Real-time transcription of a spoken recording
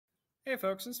Hey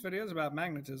folks, this video is about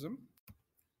magnetism.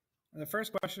 The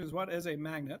first question is, what is a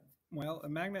magnet? Well, a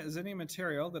magnet is any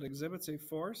material that exhibits a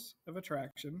force of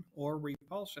attraction or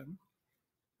repulsion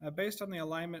based on the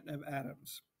alignment of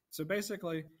atoms. So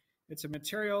basically, it's a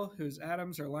material whose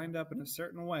atoms are lined up in a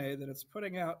certain way that it's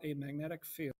putting out a magnetic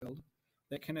field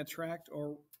that can attract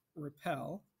or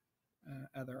repel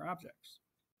other objects.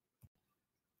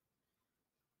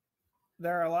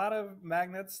 There are a lot of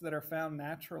magnets that are found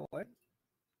naturally,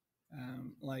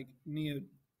 like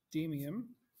neodymium,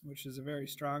 which is a very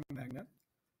strong magnet.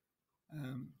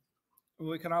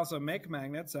 We can also make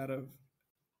magnets out of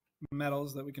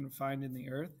metals that we can find in the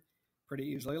earth pretty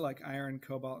easily, like iron,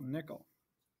 cobalt, and nickel.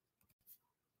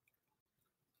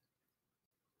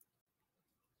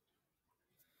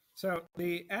 So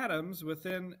the atoms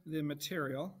within the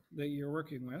material that you're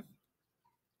working with,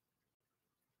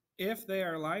 if they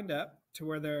are lined up to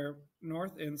where their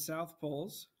north and south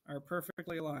poles are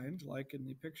perfectly aligned, like in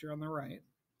the picture on the right,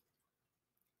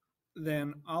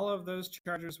 then all of those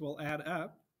charges will add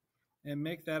up and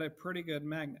make that a pretty good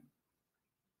magnet.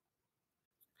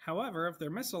 However, if they're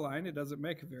misaligned, it doesn't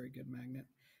make a very good magnet.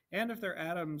 And if their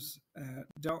atoms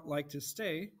don't like to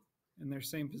stay in their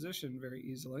same position very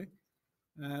easily,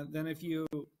 then if you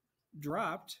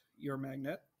dropped your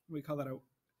magnet, we call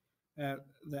that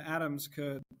the atoms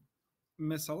could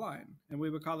misalign, and we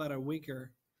would call that a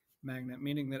weaker magnet,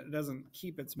 meaning that it doesn't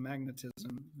keep its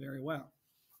magnetism very well.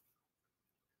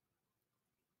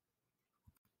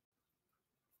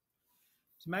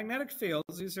 So magnetic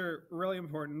fields, these are really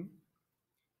important.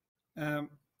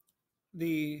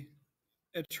 The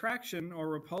attraction or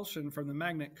repulsion from the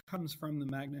magnet comes from the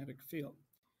magnetic field.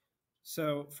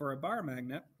 So for a bar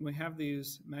magnet, we have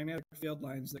these magnetic field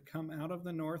lines that come out of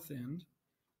the north end.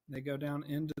 They go down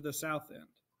into the south end.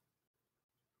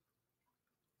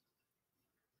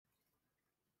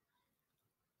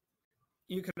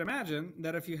 You could imagine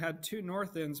that if you had two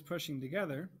north ends pushing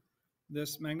together,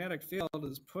 this magnetic field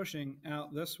is pushing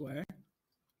out this way.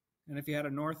 And if you had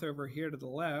a north over here to the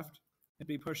left, it'd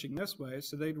be pushing this way,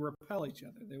 so they'd repel each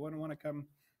other. They wouldn't want to come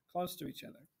close to each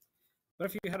other. But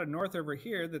if you had a north over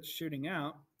here that's shooting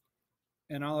out,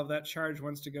 and all of that charge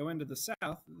wants to go into the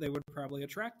south, they would probably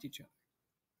attract each other.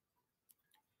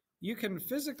 You can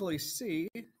physically see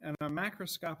on a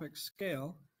macroscopic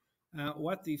scale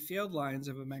what the field lines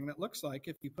of a magnet looks like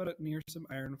if you put it near some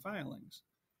iron filings.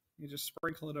 You just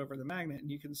sprinkle it over the magnet,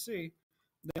 and you can see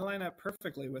they line up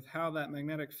perfectly with how that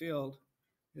magnetic field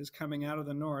is coming out of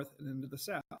the north and into the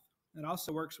south. It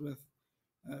also works with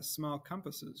small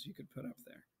compasses you could put up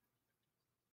there.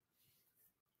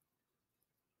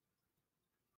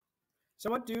 So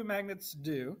what do magnets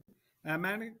do?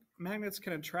 Magnets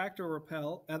can attract or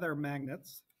repel other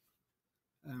magnets.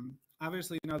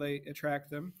 Obviously, you know they attract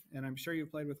them, and I'm sure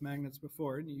you've played with magnets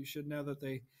before, and you should know that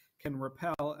they can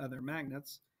repel other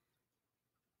magnets.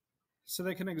 So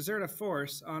they can exert a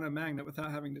force on a magnet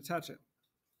without having to touch it.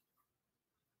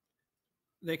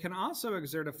 They can also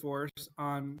exert a force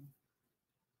on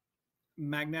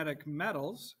magnetic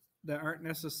metals that aren't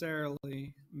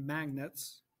necessarily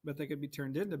magnets, but they could be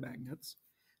turned into magnets.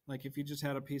 Like if you just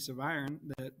had a piece of iron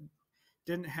that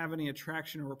didn't have any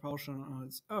attraction or repulsion on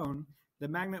its own, the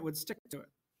magnet would stick to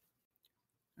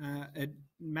it.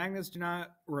 Magnets do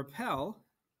not repel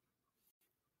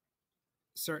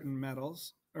certain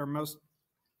metals, or most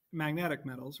magnetic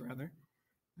metals, rather.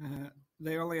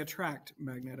 They only attract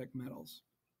magnetic metals.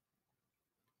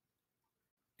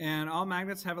 And all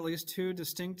magnets have at least two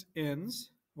distinct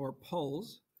ends, or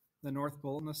poles, the North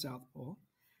Pole and the South Pole.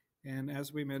 And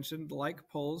as we mentioned, like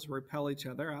poles repel each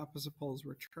other, opposite poles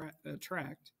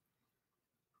attract.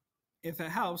 If it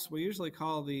helps, we usually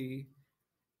call the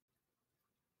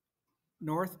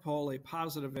North Pole a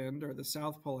positive end or the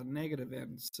South Pole a negative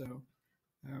end. So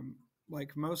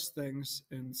like most things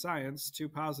in science, two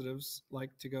positives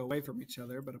like to go away from each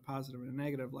other, but a positive and a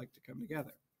negative like to come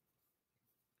together.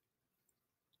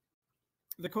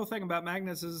 The cool thing about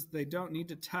magnets is they don't need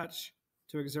to touch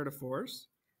to exert a force.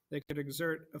 They could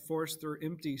exert a force through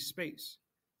empty space.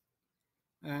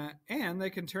 And they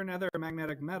can turn other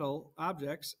magnetic metal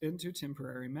objects into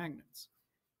temporary magnets.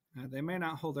 They may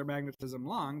not hold their magnetism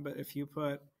long, but if you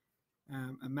put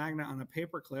a magnet on a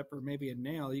paper clip or maybe a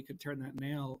nail, you could turn that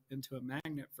nail into a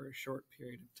magnet for a short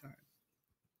period of time.